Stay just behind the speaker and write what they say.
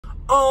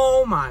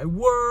Oh my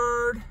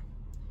word,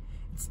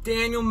 it's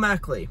Daniel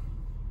Meckley.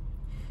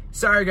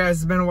 Sorry guys,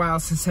 it's been a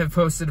while since I've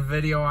posted a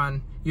video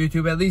on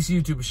YouTube, at least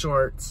YouTube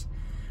Shorts.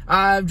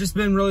 I've just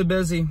been really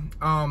busy.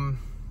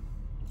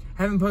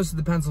 Haven't posted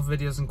the pencil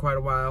videos in quite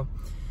a while.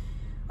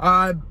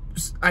 I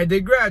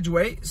did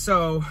graduate,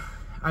 so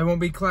I won't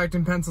be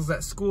collecting pencils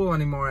at school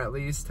anymore, at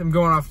least. I'm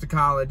going off to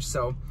college,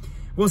 so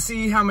we'll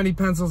see how many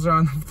pencils are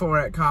on the floor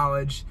at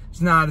college.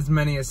 It's not as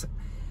many as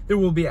there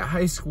will be at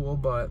high school,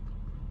 but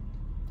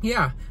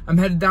yeah, I'm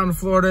headed down to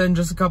Florida in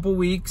just a couple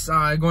weeks,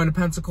 going to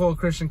Pensacola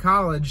Christian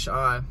College.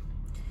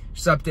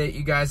 Just update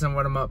you guys on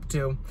what I'm up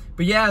to.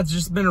 But yeah, it's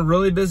just been a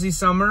really busy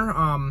summer.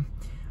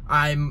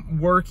 I'm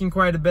working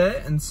quite a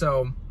bit, and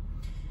so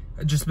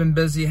I've just been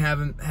busy,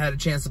 haven't had a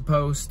chance to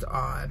post.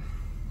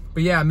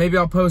 But yeah, maybe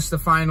I'll post the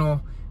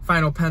final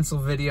pencil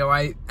video.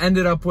 I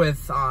ended up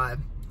with, well,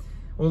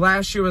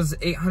 last year was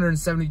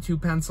 872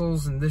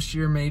 pencils, and this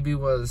year maybe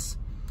was,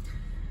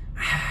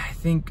 I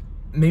think,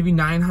 maybe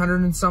 900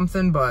 and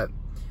something, but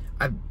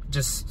I've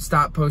just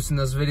stopped posting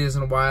those videos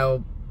in a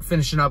while,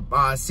 finishing up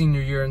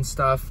senior year and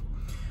stuff,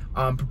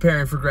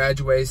 preparing for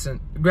graduation.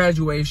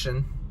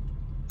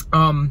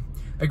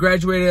 I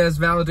graduated as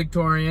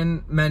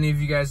valedictorian. Many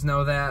of you guys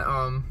know that.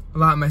 A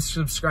lot of my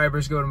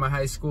subscribers go to my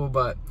high school,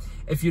 but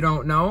if you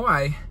don't know,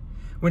 I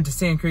went to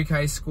Sand Creek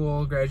High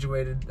School,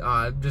 graduated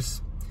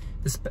just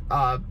this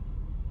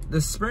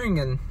spring,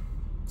 and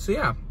so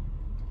yeah.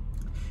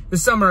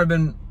 This summer I've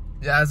been,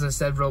 as I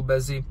said, real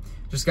busy.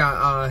 Just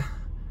got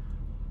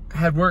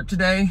had work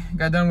today,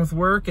 got done with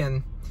work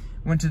and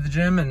went to the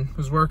gym and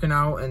was working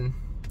out, and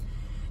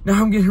now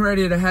I'm getting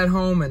ready to head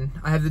home, and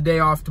I have the day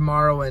off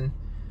tomorrow, and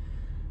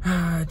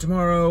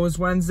tomorrow is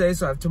Wednesday,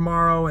 so I have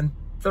tomorrow and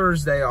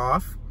Thursday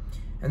off,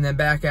 and then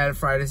back at it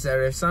Friday,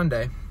 Saturday,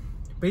 Sunday.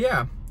 But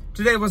yeah,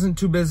 today wasn't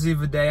too busy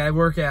of a day. I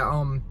work at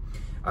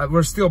we're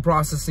a steel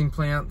processing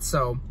plant,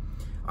 so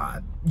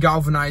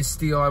galvanized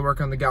steel. I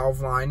work on the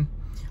galv line.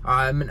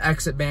 I'm an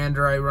exit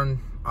bander. I run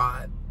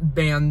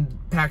band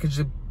package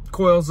the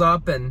coils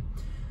up, and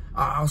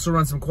I also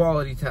run some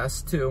quality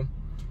tests too.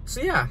 So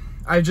yeah,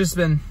 I've just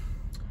been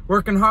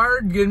working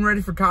hard, getting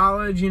ready for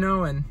college, you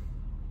know, and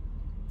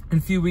in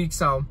a few weeks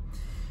I'll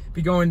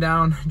be going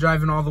down,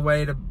 driving all the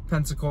way to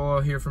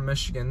Pensacola here from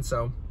Michigan.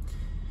 So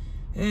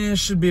it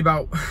should be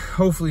about,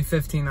 hopefully,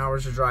 15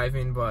 hours of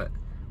driving, but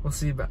we'll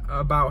see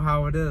about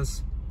how it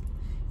is.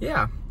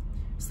 Yeah,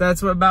 so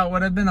that's about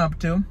what I've been up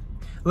to.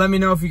 Let me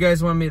know if you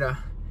guys want me to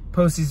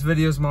post these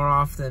videos more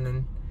often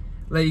and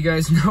let you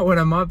guys know what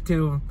I'm up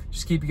to.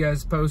 Just keep you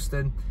guys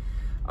posted.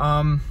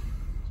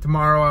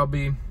 Tomorrow I'll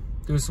be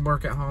doing some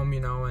work at home, you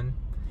know, and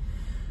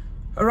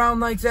around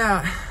like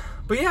that.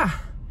 But yeah,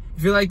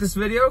 if you like this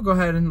video, go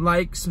ahead and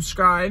like,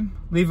 subscribe,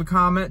 leave a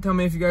comment. Tell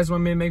me if you guys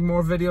want me to make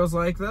more videos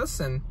like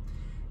this, and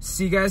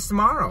see you guys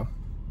tomorrow.